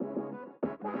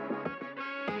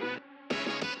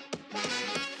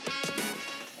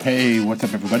Hey, what's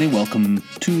up, everybody? Welcome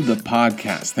to the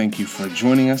podcast. Thank you for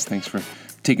joining us. Thanks for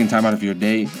taking time out of your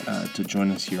day to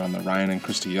join us here on the Ryan and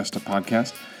Krista Yusta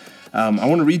podcast. I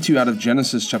want to read to you out of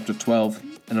Genesis chapter 12,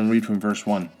 and I'll read from verse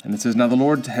 1. And it says, "Now the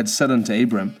Lord had said unto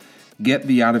Abram, Get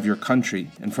thee out of your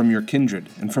country, and from your kindred,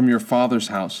 and from your father's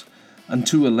house,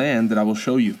 unto a land that I will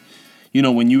show you." You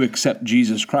know, when you accept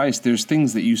Jesus Christ, there's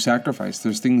things that you sacrifice.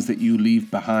 There's things that you leave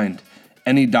behind.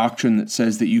 Any doctrine that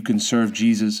says that you can serve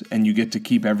Jesus and you get to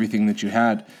keep everything that you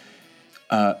had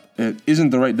it isn't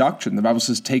the right doctrine. The Bible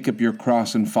says, take up your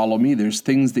cross and follow me. There's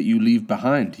things that you leave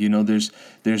behind. You know,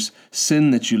 there's sin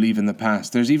that you leave in the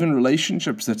past. There's even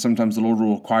relationships that sometimes the Lord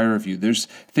will require of you. There's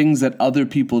things that other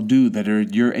people do that are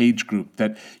your age group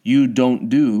that you don't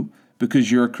do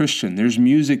because you're a Christian. There's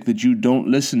music that you don't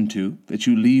listen to that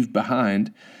you leave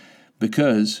behind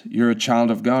because you're a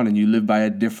child of God and you live by a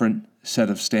different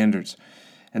set of standards.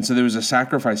 And so there was a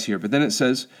sacrifice here. But then it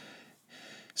says,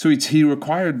 so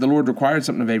the Lord required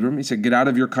something of Abram. He said, get out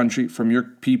of your country, from your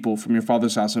people, from your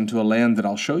father's house, into a land that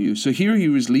I'll show you. So here he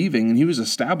was leaving and he was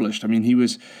established. I mean, he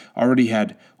was already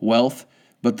had wealth,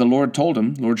 but the Lord told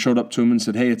him, the Lord showed up to him and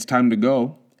said, hey, it's time to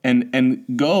go. And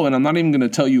go, and I'm not even going to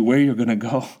tell you where you're going to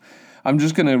go. I'm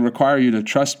just going to require you to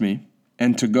trust me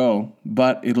and to go,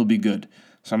 but it'll be good.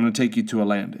 So I'm going to take you to a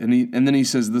land. And then he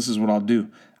says, this is what I'll do.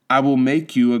 I will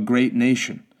make you a great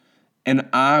nation, and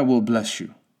I will bless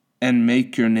you, and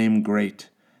make your name great,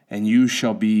 and you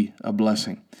shall be a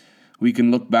blessing. We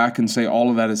can look back and say all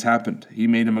of that has happened. He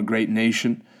made him a great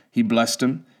nation. He blessed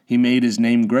him. He made his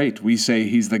name great. We say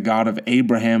he's the God of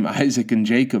Abraham, Isaac, and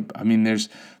Jacob. I mean,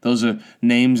 those are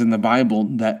names in the Bible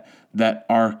that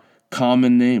are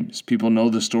common names. People know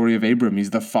the story of Abraham. He's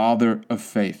the father of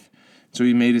faith. So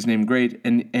he made his name great,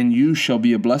 and you shall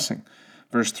be a blessing.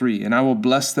 Verse 3, and I will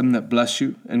bless them that bless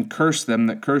you, and curse them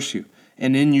that curse you.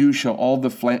 And in you shall all the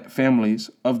families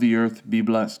of the earth be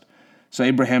blessed. So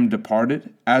Abraham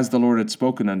departed, as the Lord had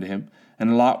spoken unto him,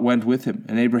 and Lot went with him.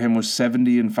 And Abraham was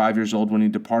 75 years old when he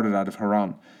departed out of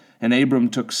Haran. And Abram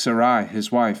took Sarai his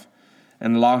wife,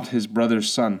 and Lot his brother's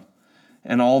son,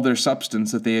 and all their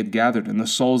substance that they had gathered, and the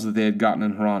souls that they had gotten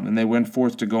in Haran. And they went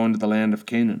forth to go into the land of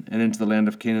Canaan, and into the land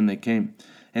of Canaan they came.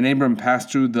 And Abram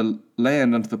passed through the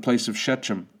land unto the place of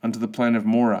Shechem, unto the plain of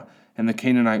Moreh, and the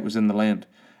Canaanite was in the land.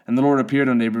 And the Lord appeared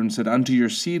unto Abram and said, Unto your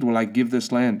seed will I give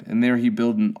this land. And there he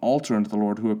built an altar unto the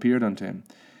Lord who appeared unto him.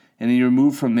 And he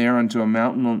removed from there unto a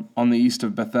mountain on the east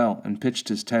of Bethel, and pitched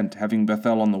his tent, having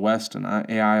Bethel on the west and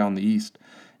Ai on the east.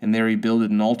 And there he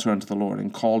builded an altar unto the Lord,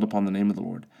 and called upon the name of the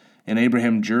Lord. And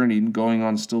Abraham journeyed, going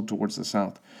on still towards the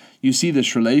south. You see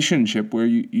this relationship where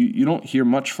you don't hear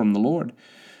much from the Lord.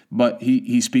 But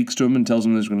he speaks to him and tells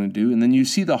him what he's going to do. And then you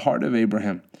see the heart of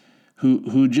Abraham,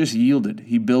 who just yielded.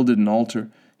 He builded an altar.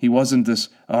 He wasn't this,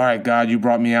 all right, God, you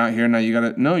brought me out here, now you got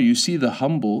to. No, you see the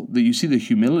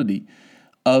humility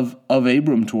of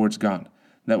Abram towards God.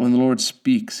 That when the Lord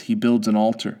speaks, he builds an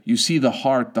altar. You see the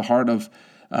heart of,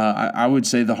 I would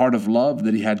say, the heart of love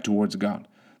that he had towards God.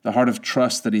 The heart of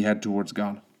trust that he had towards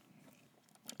God.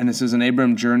 And it says, and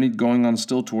Abram journeyed, going on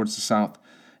still towards the south.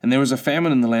 And there was a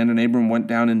famine in the land, and Abram went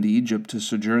down into Egypt to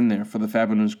sojourn there, for the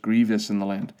famine was grievous in the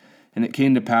land. And it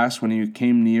came to pass, when he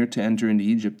came near to enter into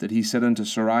Egypt, that he said unto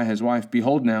Sarai his wife,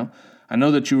 Behold now, I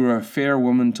know that you are a fair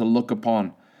woman to look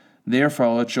upon.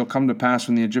 Therefore it shall come to pass,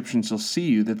 when the Egyptians shall see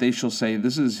you, that they shall say,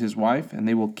 This is his wife, and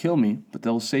they will kill me, but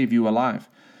they'll save you alive.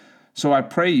 So I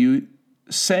pray you,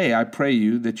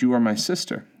 that you are my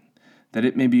sister, that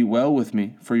it may be well with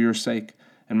me for your sake,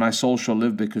 and my soul shall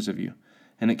live because of you.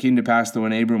 And it came to pass that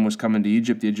when Abram was come into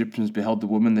Egypt, the Egyptians beheld the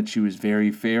woman, that she was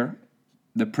very fair.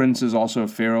 The princes also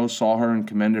of Pharaoh saw her and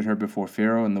commended her before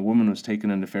Pharaoh, and the woman was taken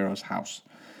into Pharaoh's house.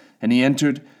 And he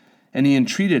entered, and he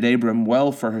entreated Abram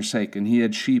well for her sake. And he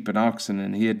had sheep and oxen,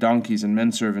 and he had donkeys and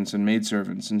menservants and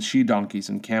maidservants, and she-donkeys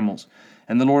and camels.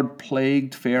 And the Lord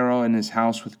plagued Pharaoh and his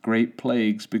house with great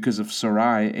plagues because of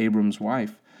Sarai, Abram's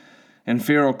wife. And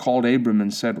Pharaoh called Abram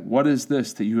and said, What is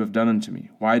this that you have done unto me?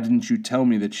 Why didn't you tell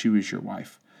me that she was your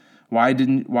wife? Why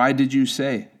did you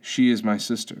say, She is my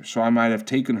sister? So I might have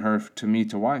taken her to me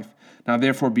to wife. Now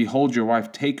therefore, behold your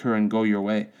wife, take her and go your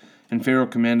way. And Pharaoh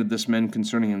commanded this men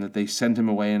concerning him, that they sent him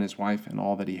away and his wife and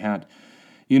all that he had.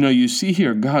 You know, you see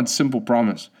here God's simple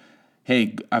promise.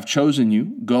 Hey, I've chosen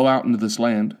you, go out into this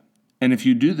land, and if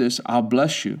you do this, I'll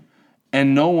bless you,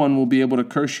 and no one will be able to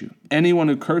curse you. Anyone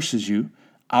who curses you,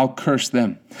 I'll curse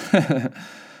them.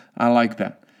 I like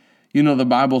that. You know, the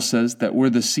Bible says that we're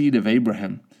the seed of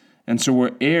Abraham, and so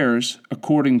we're heirs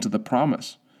according to the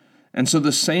promise. And so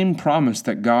the same promise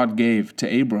that God gave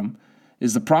to Abram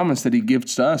is the promise that he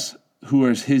gives to us, who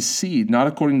are his seed, not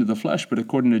according to the flesh, but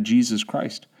according to Jesus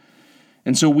Christ.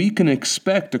 And so we can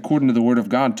expect, according to the Word of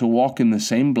God, to walk in the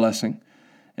same blessing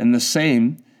and the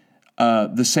same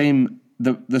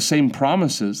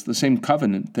promises, the same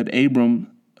covenant that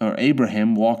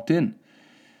Abraham walked in.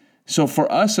 So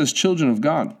for us as children of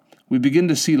God, we begin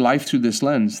to see life through this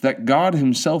lens that God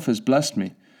himself has blessed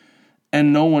me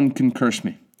and no one can curse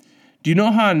me. Do you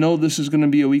know how I know this is going to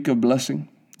be a week of blessing?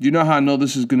 Do you know how I know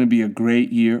this is going to be a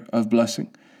great year of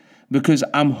blessing? Because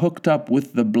I'm hooked up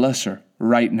with the blesser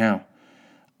right now.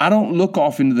 I don't look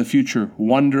off into the future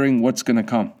wondering what's going to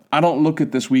come. I don't look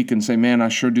at this week and say, man, I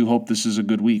sure do hope this is a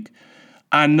good week.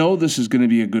 I know this is going to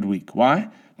be a good week. Why?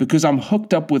 Because I'm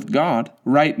hooked up with God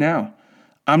right now.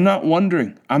 I'm not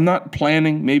wondering. I'm not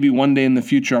planning maybe one day in the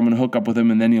future I'm going to hook up with him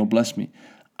and then he'll bless me.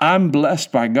 I'm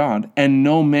blessed by God and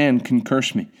no man can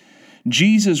curse me.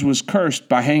 Jesus was cursed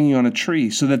by hanging on a tree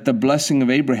so that the blessing of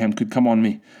Abraham could come on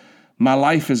me. My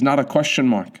life is not a question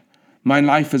mark. My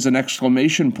life is an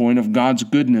exclamation point of God's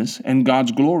goodness and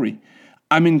God's glory.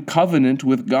 I'm in covenant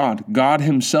with God. God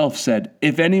himself said,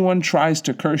 if anyone tries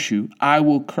to curse you, I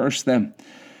will curse them.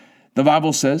 The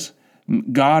Bible says,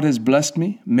 God has blessed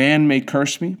me. Man may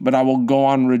curse me, but I will go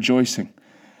on rejoicing.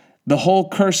 The whole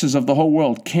curses of the whole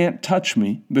world can't touch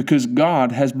me because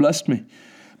God has blessed me.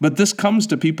 But this comes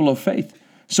to people of faith.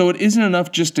 So it isn't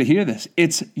enough just to hear this.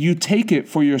 It's you take it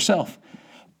for yourself.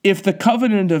 If the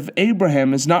covenant of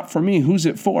Abraham is not for me, who's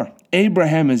it for?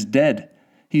 Abraham is dead.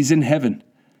 He's in heaven.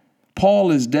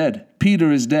 Paul is dead.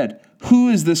 Peter is dead. Who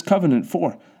is this covenant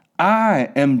for?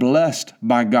 I am blessed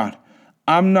by God.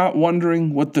 I'm not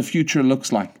wondering what the future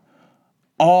looks like.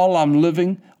 All I'm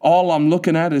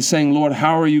looking at is saying, Lord,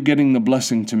 how are you getting the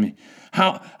blessing to me?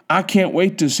 I can't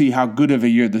wait to see how good of a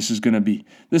year this is going to be.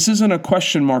 This isn't a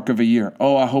question mark of a year.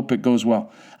 Oh, I hope it goes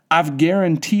well. I've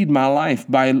guaranteed my life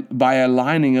by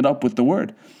aligning it up with the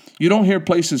Word. You don't hear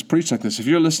places preach like this. If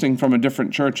you're listening from a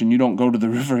different church and you don't go to the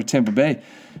river at Tampa Bay,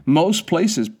 most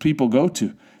places people go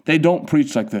to, they don't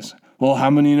preach like this. Well, how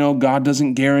many know God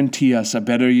doesn't guarantee us a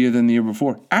better year than the year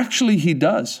before? Actually, he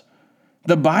does.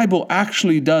 The Bible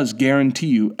actually does guarantee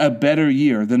you a better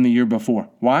year than the year before.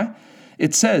 Why?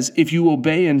 It says if you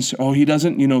obey he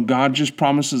doesn't, God just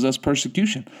promises us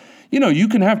persecution. You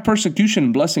can have persecution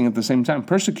and blessing at the same time.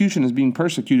 Persecution is being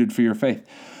persecuted for your faith.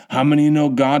 How many know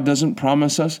God doesn't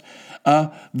promise us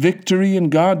victory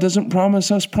and God doesn't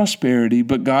promise us prosperity,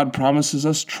 but God promises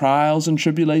us trials and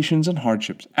tribulations and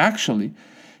hardships? Actually,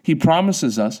 he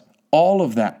promises us all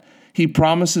of that. He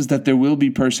promises that there will be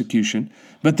persecution,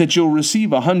 but that you'll receive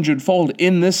 100-fold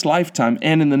in this lifetime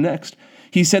and in the next.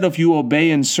 He said, if you obey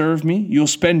and serve me, you'll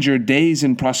spend your days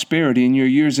in prosperity and your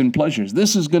years in pleasures.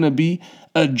 This is going to be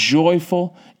a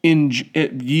joyful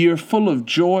year full of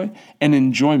joy and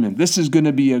enjoyment. This is going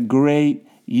to be a great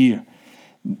year.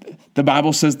 The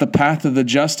Bible says the path of the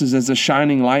just is as a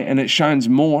shining light, and it shines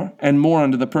more and more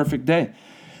unto the perfect day.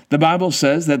 The Bible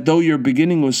says that though your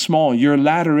beginning was small, your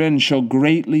latter end shall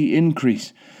greatly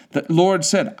increase. The Lord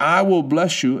said, I will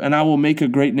bless you and I will make a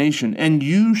great nation, and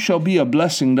you shall be a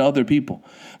blessing to other people.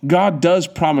 God does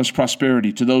promise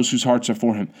prosperity to those whose hearts are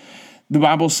for him. The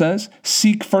Bible says,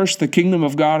 seek first the kingdom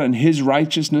of God and his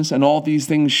righteousness, and all these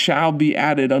things shall be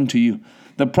added unto you.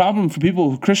 The problem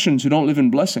for Christians who don't live in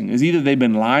blessing is either they've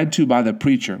been lied to by the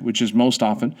preacher, which is most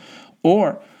often,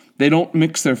 or they don't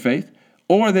mix their faith,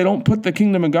 or they don't put the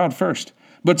kingdom of God first.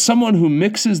 But someone who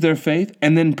mixes their faith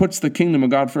and then puts the kingdom of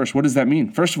God first, what does that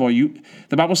mean? First of all,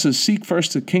 the Bible says, seek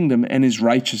first the kingdom and his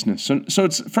righteousness. So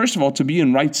it's, first of all, to be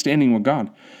in right standing with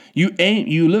God.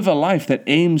 You live a life that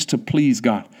aims to please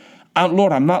God.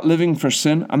 Lord, I'm not living for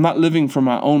sin. I'm not living for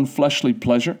my own fleshly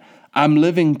pleasure. I'm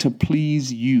living to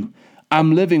please you.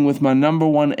 I'm living with my number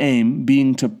one aim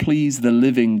being to please the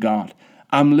living God.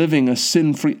 I'm living a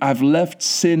sin-free, I've left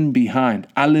sin behind.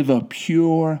 I live a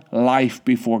pure life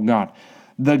before God.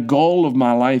 The goal of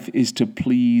my life is to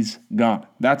please God.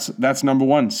 That's number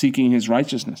one, seeking his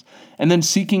righteousness. And then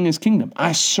seeking his kingdom.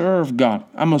 I serve God.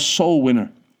 I'm a soul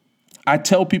winner. I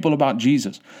tell people about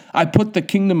Jesus. I put the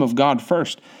kingdom of God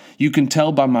first. You can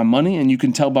tell by my money and you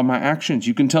can tell by my actions.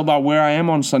 You can tell by where I am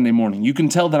on Sunday morning. You can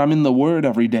tell that I'm in the Word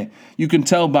every day. You can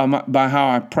tell by how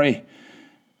I pray.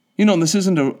 This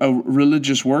isn't a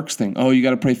religious works thing. Oh, you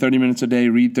got to pray 30 minutes a day,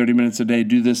 read 30 minutes a day,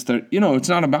 do this. It's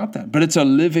not about that. But it's a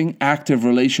living, active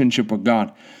relationship with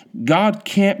God. God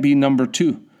can't be number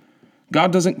two.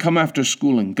 God doesn't come after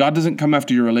schooling. God doesn't come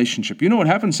after your relationship. You know what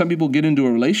happens? Some people get into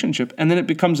a relationship and then it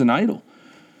becomes an idol.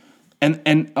 And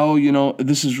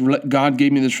this is God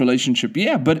gave me this relationship.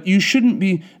 Yeah, but you shouldn't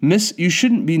be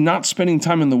not spending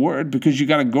time in the Word because you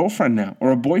got a girlfriend now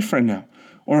or a boyfriend now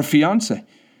or a fiance.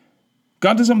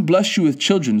 God doesn't bless you with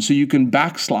children so you can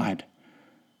backslide.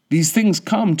 These things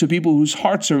come to people whose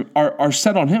hearts are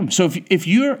set on him. So if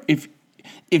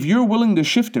you're willing to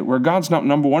shift it where God's not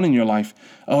number one in your life,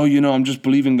 I'm just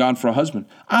believing God for a husband.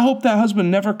 I hope that husband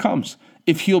never comes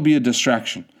if he'll be a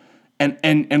distraction and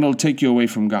it'll take you away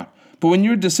from God. But when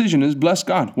your decision is, bless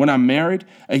God, when I'm married,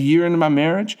 a year into my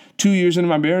marriage, 2 years into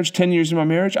my marriage, 10 years into my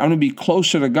marriage, I'm going to be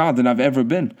closer to God than I've ever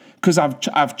been because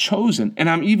I've chosen, and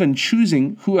I'm even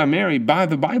choosing who I marry by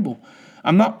the Bible.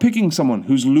 I'm not picking someone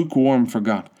who's lukewarm for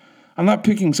God. I'm not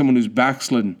picking someone who's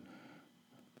backslidden,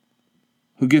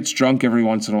 who gets drunk every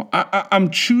once in a while.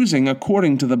 I'm choosing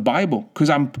according to the Bible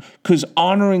because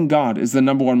honoring God is the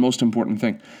number one most important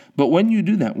thing. But when you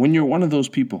do that, when you're one of those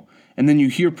people, and then you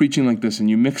hear preaching like this and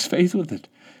you mix faith with it,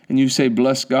 and you say,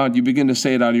 bless God, you begin to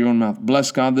say it out of your own mouth.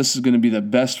 Bless God, this is going to be the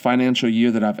best financial year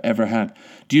that I've ever had.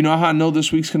 Do you know how I know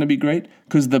this week's going to be great?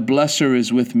 Because the blesser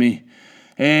is with me.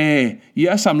 Hey,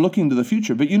 yes, I'm looking to the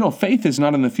future, but faith is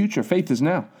not in the future. Faith is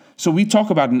now. So we talk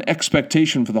about an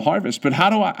expectation for the harvest, but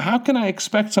how can I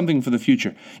expect something for the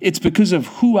future? It's because of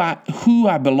who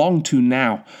I belong to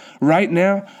now. Right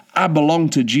now, I belong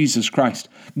to Jesus Christ.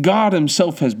 God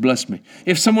himself has blessed me.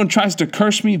 If someone tries to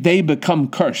curse me, they become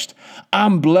cursed.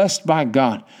 I'm blessed by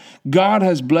God. God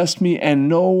has blessed me, and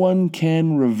no one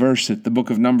can reverse it. The book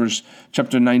of Numbers,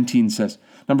 chapter 19 says,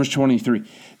 Numbers 23.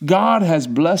 God has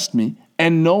blessed me,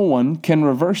 and no one can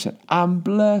reverse it. I'm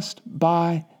blessed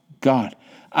by God.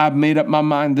 I've made up my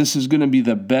mind this is going to be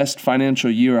the best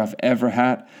financial year I've ever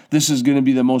had. This is going to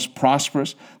be the most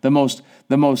prosperous, the most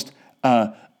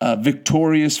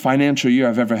victorious financial year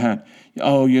I've ever had.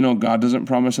 God doesn't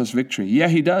promise us victory. Yeah,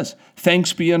 he does.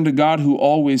 Thanks be unto God who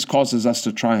always causes us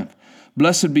to triumph.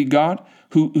 Blessed be God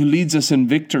who leads us in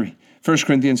victory. 1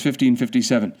 Corinthians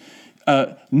 15:57.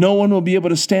 No one will be able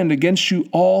to stand against you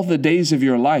all the days of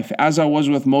your life. As I was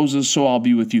with Moses, so I'll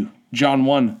be with you. John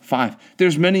 1:5.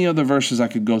 There's many other verses I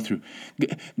could go through.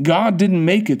 God didn't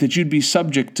make it that you'd be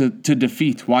subject to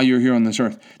defeat while you're here on this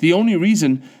earth. The only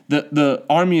reason that the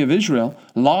army of Israel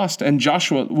lost and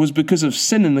Joshua was because of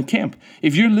sin in the camp.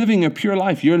 If you're living a pure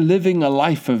life, you're living a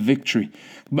life of victory.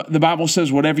 The Bible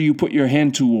says whatever you put your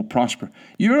hand to will prosper.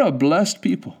 You're a blessed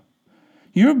people.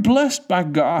 You're blessed by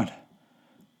God.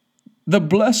 The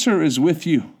blesser is with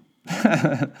you.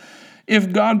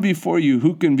 If God be for you,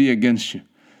 who can be against you?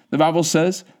 The Bible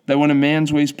says that when a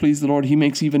man's ways please the Lord, he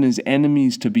makes even his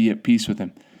enemies to be at peace with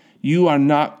him. You are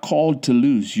not called to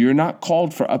lose. You're not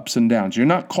called for ups and downs. You're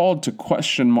not called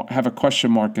to have a question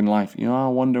mark in life. I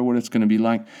wonder what it's going to be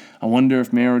like. I wonder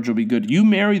if marriage will be good. You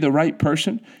marry the right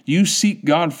person. You seek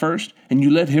God first, and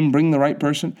you let him bring the right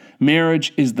person.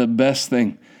 Marriage is the best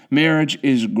thing. Marriage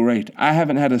is great. I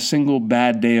haven't had a single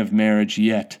bad day of marriage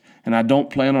yet, and I don't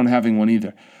plan on having one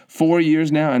either. 4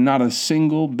 years now, and not a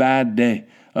single bad day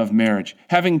of marriage.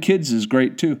 Having kids is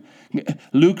great too.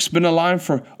 Luke's been alive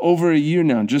for over a year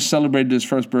now, just celebrated his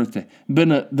first birthday.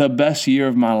 Been the best year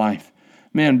of my life.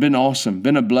 Man, been awesome,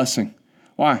 been a blessing.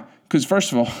 Why? Because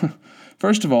first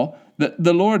of all,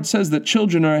 the Lord says that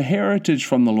children are a heritage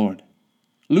from the Lord.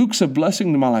 Luke's a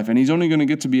blessing to my life, and he's only going to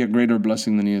get to be a greater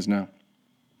blessing than he is now.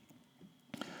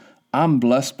 I'm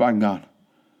blessed by God.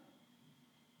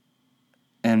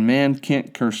 And man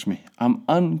can't curse me. I'm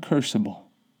uncursable.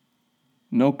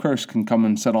 No curse can come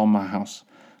and settle on my house.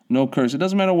 No curse. It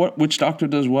doesn't matter which doctor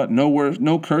does what.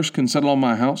 No curse can settle on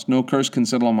my house. No curse can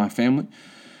settle on my family.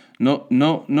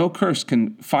 No curse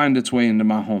can find its way into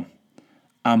my home.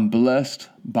 I'm blessed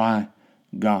by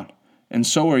God. And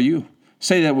so are you.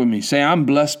 Say that with me. Say, I'm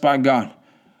blessed by God.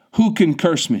 Who can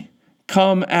curse me?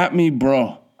 Come at me,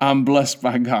 bro. I'm blessed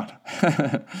by God.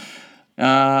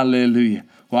 Hallelujah.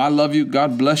 Well, I love you.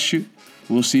 God bless you.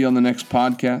 We'll see you on the next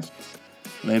podcast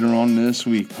later on this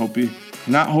week. Hope you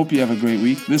have a great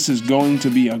week. This is going to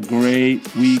be a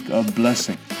great week of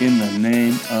blessing in the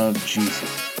name of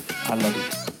Jesus. I love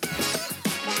you.